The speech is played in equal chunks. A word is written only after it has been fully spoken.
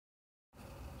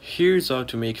Here's how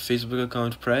to make Facebook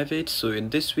account private. So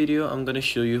in this video I'm gonna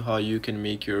show you how you can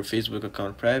make your Facebook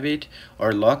account private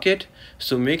or lock it.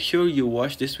 So make sure you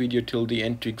watch this video till the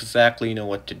end to exactly know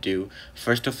what to do.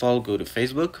 First of all, go to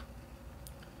Facebook.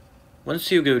 Once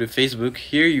you go to Facebook,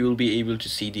 here you will be able to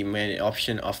see the main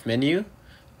option of menu.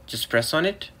 Just press on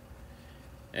it,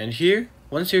 and here,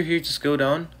 once you're here, just go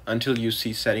down until you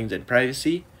see settings and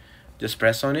privacy. Just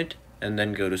press on it and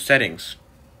then go to settings.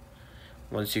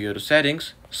 Once you go to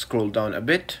settings, scroll down a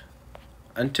bit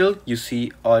until you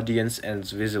see audience and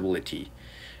visibility,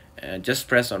 and just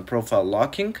press on profile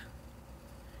locking,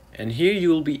 and here you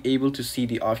will be able to see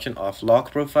the option of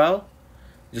lock profile.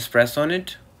 Just press on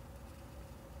it.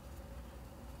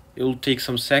 It will take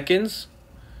some seconds,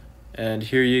 and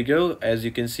here you go. As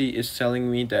you can see, it's telling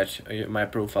me that my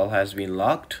profile has been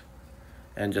locked,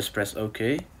 and just press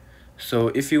OK. So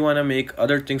if you want to make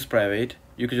other things private,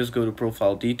 you can just go to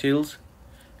profile details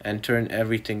and turn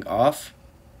everything off.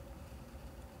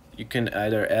 You can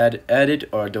either add it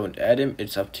or don't add him,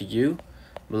 it's up to you.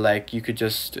 Like, you could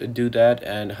just do that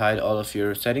and hide all of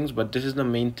your settings, but this is the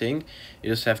main thing. You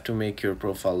just have to make your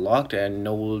profile locked, and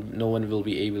no one will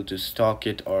be able to stalk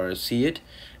it or see it,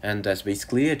 and that's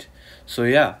basically it. So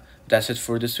yeah, that's it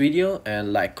for this video,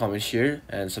 and like, comment, share,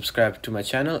 and subscribe to my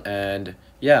channel, and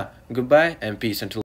yeah, goodbye and peace until